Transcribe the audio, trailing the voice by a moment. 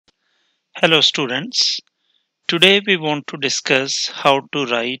Hello students. Today we want to discuss how to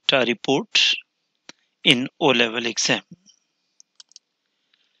write a report in O-level exam.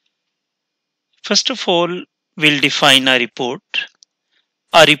 First of all, we'll define a report.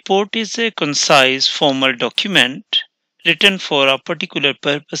 A report is a concise formal document written for a particular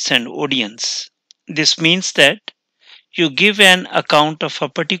purpose and audience. This means that you give an account of a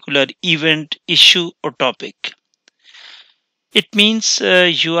particular event, issue or topic. It means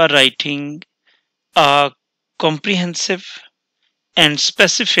you are writing a comprehensive and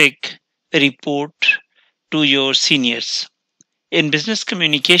specific report to your seniors. In business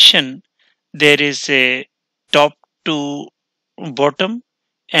communication, there is a top to bottom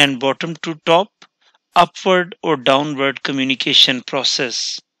and bottom to top, upward or downward communication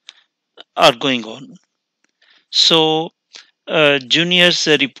process are going on. So, juniors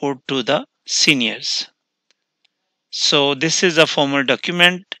report to the seniors. So, this is a formal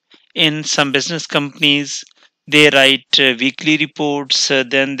document. In some business companies, they write weekly reports,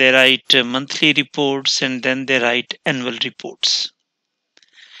 then they write monthly reports, and then they write annual reports.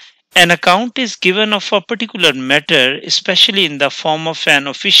 An account is given of a particular matter, especially in the form of an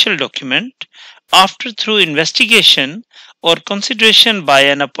official document, after through investigation or consideration by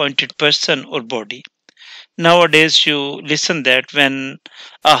an appointed person or body. Nowadays, you listen that when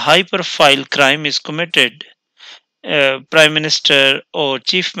a high profile crime is committed, Prime Minister or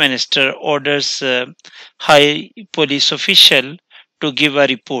Chief Minister orders high police official to give a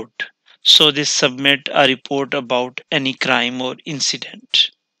report. So they submit a report about any crime or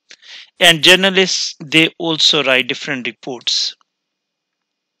incident. And journalists, they also write different reports.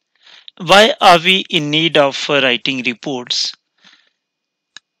 Why are we in need of writing reports?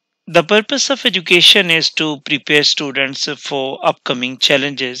 The purpose of education is to prepare students for upcoming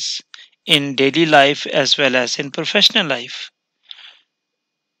challenges in daily life as well as in professional life.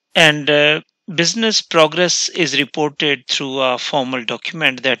 And business progress is reported through a formal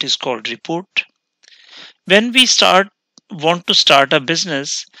document that is called report. When we want to start a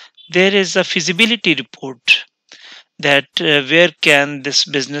business, there is a feasibility report that where can this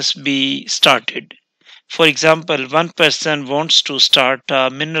business be started. For example, one person wants to start a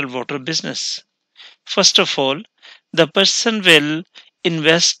mineral water business. First of all, the person will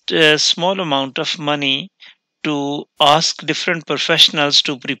invest a small amount of money to ask different professionals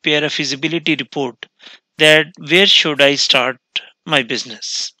to prepare a feasibility report that where should I start my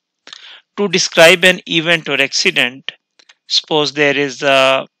business. To describe an event or accident, suppose there is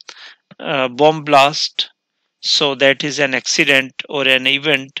a bomb blast, so that is an accident or an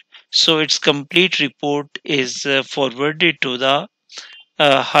event, so its complete report is forwarded to the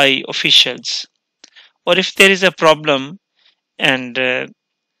high officials. Or if there is a problem and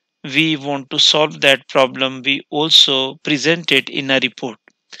we want to solve that problem, we also present it in a report.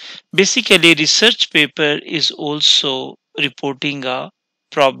 Basically, research paper is also reporting a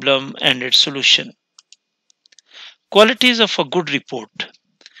problem and its solution. Qualities of a good report.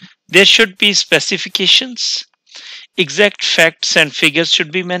 There should be specifications, exact facts and figures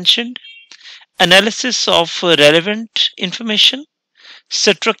should be mentioned, analysis of relevant information,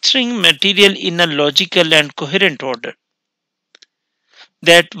 structuring material in a logical and coherent order.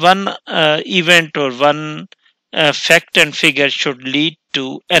 That one event or one fact and figure should lead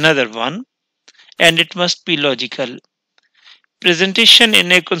to another one, and it must be logical. Presentation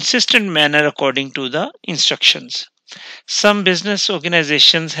in a consistent manner according to the instructions. Some business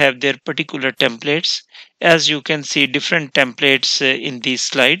organizations have their particular templates. As you can see, different templates in these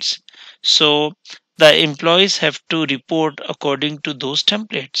slides. So the employees have to report according to those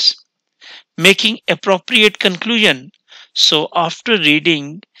templates. Making appropriate conclusion. So after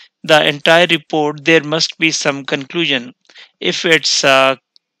reading the entire report, there must be some conclusion. If it's a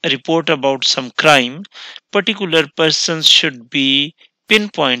report about some crime, particular persons should be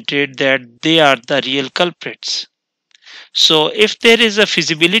pinpointed that they are the real culprits. So if there is a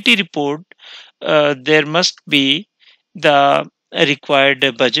feasibility report, there must be the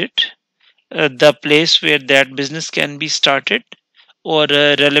required budget, the place where that business can be started, or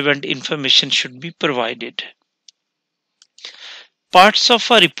relevant information should be provided. Parts of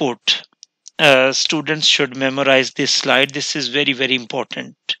a report. Students should memorize this slide. This is very, very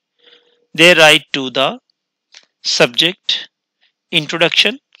important. They write to the subject,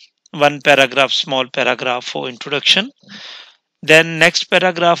 introduction, one paragraph, small paragraph for introduction. Then next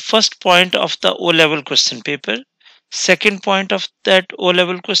paragraph, first point of the O-level question paper, second point of that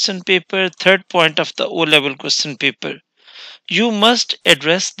O-level question paper, third point of the O-level question paper. You must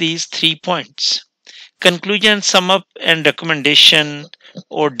address these 3 points. Conclusion, sum up and recommendation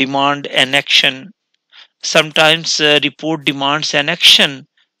or demand an action. Sometimes report demands an action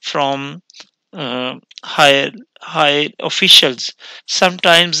from higher high officials.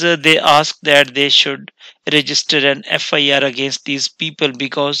 Sometimes they ask that they should register an FIR against these people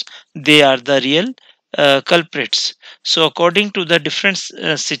because they are the real culprits. So according to the different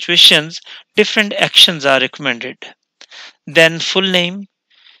situations, different actions are recommended. Then full name,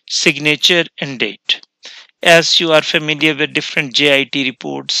 signature and date. As you are familiar with different JIT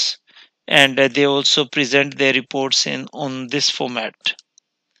reports, and they also present their reports in on this format.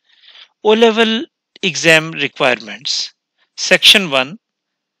 O level exam requirements. Section 1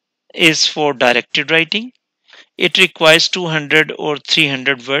 is for directed writing. It requires 200 or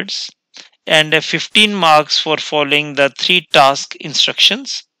 300 words and 15 marks for following the three task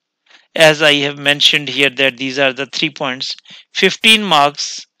instructions. As I have mentioned here, that these are the 3 points. 15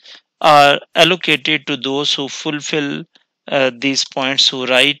 marks are allocated to those who fulfill these points, who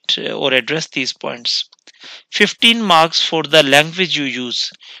write or address these points. 15 marks for the language you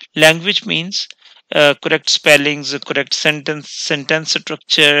use. Language means correct spellings, correct sentence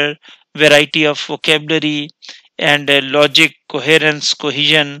structure, variety of vocabulary, and logic, coherence,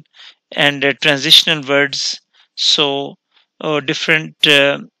 cohesion, and transitional words. So, different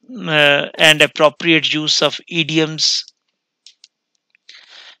and appropriate use of idioms.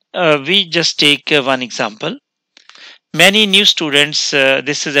 We just take one example. Many new students,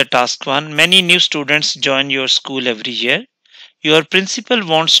 this is a task one. Many new students join your school every year. Your principal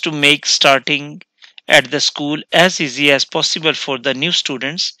wants to make starting at the school as easy as possible for the new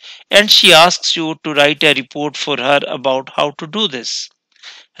students, and she asks you to write a report for her about how to do this.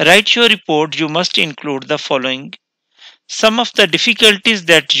 Write your report. You must include the following: some of the difficulties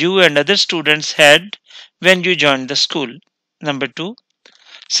that you and other students had when you joined the school. Number two,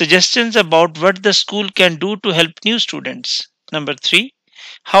 suggestions about what the school can do to help new students. Number three,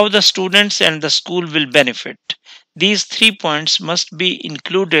 how the students and the school will benefit. These 3 points must be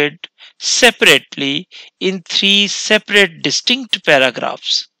included separately in three separate distinct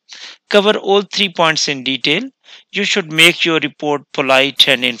paragraphs. Cover all 3 points in detail. You should make your report polite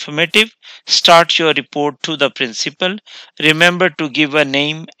and informative. Start your report to the principal. Remember to give a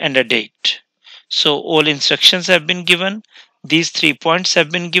name and a date. So all instructions have been given. These 3 points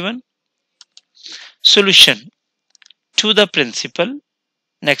have been given. Solution: to the principal.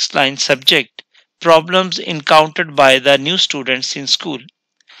 Next line, subject: problems encountered by the new students in school.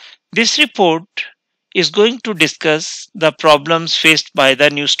 This report is going to discuss the problems faced by the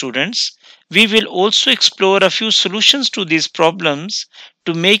new students. We will also explore a few solutions to these problems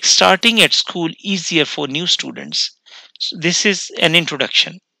to make starting at school easier for new students. So this is an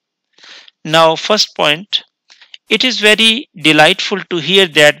introduction. Now, first point: it is very delightful to hear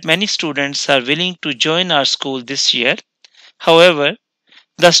that many students are willing to join our school this year. However,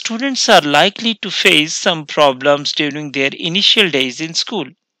 the students are likely to face some problems during their initial days in school.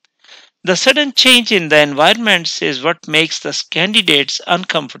 The sudden change in the environments is what makes the candidates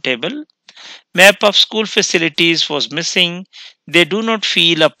uncomfortable. Map of school facilities was missing. They do not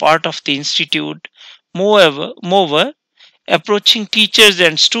feel a part of the institute. Moreover, approaching teachers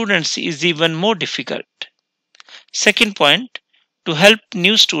and students is even more difficult. Second point, to help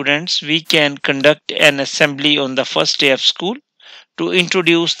new students, we can conduct an assembly on the first day of school to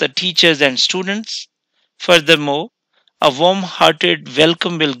introduce the teachers and students. Furthermore, a warm hearted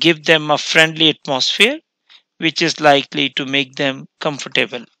welcome will give them a friendly atmosphere, which is likely to make them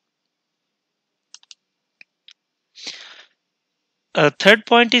comfortable. A third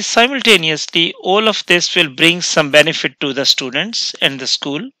point is simultaneously, all of this will bring some benefit to the students and the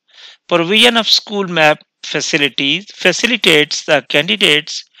school. Provision of school map facilities facilitates the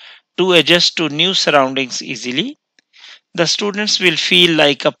candidates to adjust to new surroundings easily. The students will feel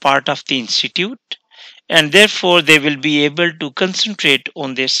like a part of the institute, and therefore they will be able to concentrate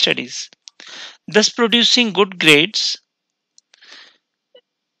on their studies, thus producing good grades.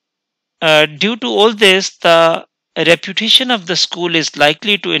 Due to all this, the reputation of the school is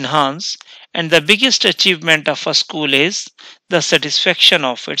likely to enhance, and the biggest achievement of a school is the satisfaction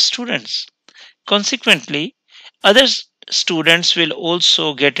of its students. Consequently, other students will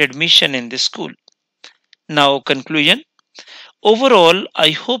also get admission in this school. Now, conclusion. Overall, I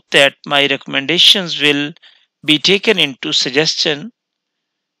hope that my recommendations will be taken into suggestions,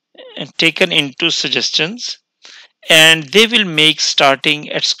 and they will make starting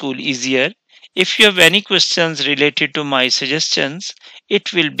at school easier. If you have any questions related to my suggestions,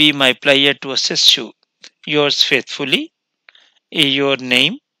 it will be my pleasure to assist you. Yours faithfully, your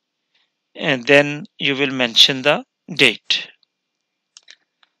name, and then you will mention the date.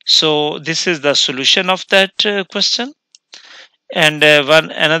 So this is the solution of that question. And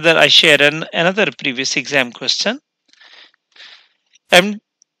I share another previous exam question.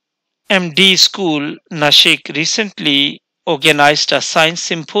 MD School, Nashik, recently organized a science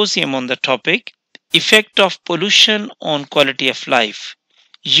symposium on the topic Effect of Pollution on Quality of Life.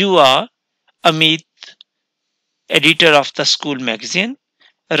 You are Amit, editor of the school magazine.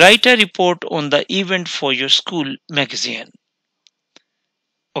 Write a report on the event for your school magazine.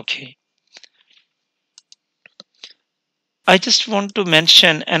 Okay. I just want to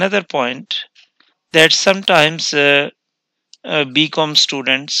mention another point that sometimes BCom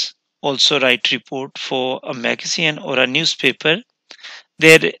students also write report for a magazine or a newspaper.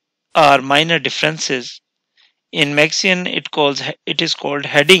 There are minor differences. In magazine, it is called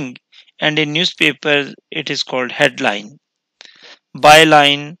heading, and in newspaper, it is called headline.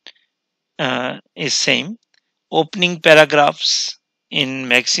 Byline is same. Opening paragraphs in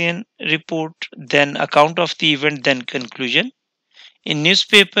magazine report, then account of the event, then conclusion. In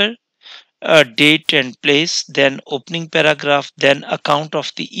newspaper, date and place, then opening paragraph, then account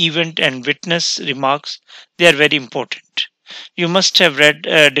of the event and witness remarks. They are very important. You must have read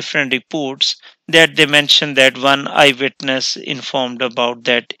different reports that they mention that one eyewitness informed about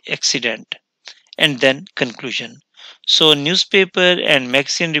that accident, and then conclusion. So newspaper and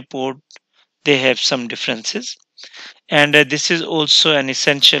magazine report, they have some differences, and this is also an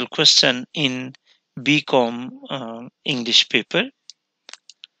essential question in BCom English paper.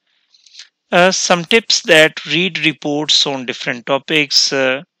 Some tips that read reports on different topics.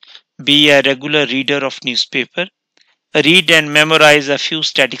 Be a regular reader of newspaper. Read and memorize a few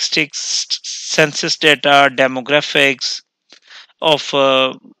statistics, census data, demographics of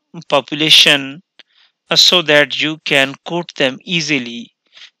population, so that you can quote them easily.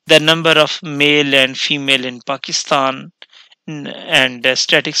 The number of male and female in Pakistan, and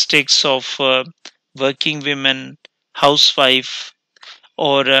statistics of working women, housewife,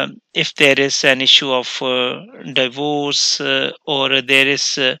 or if there is an issue of divorce, or there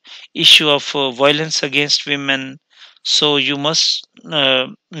is issue of violence against women, so you must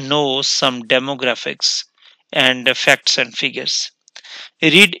know some demographics and facts and figures.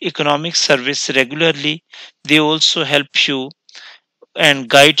 Read economic service regularly. They also help you and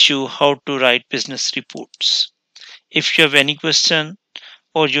guide you how to write business reports. If you have any question,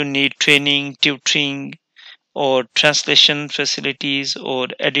 or you need training, tutoring, or translation facilities, or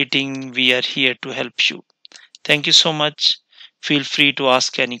editing, we are here to help you. Thank you so much. Feel free to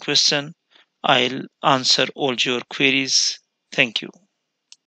ask any question. I'll answer all your queries. Thank you.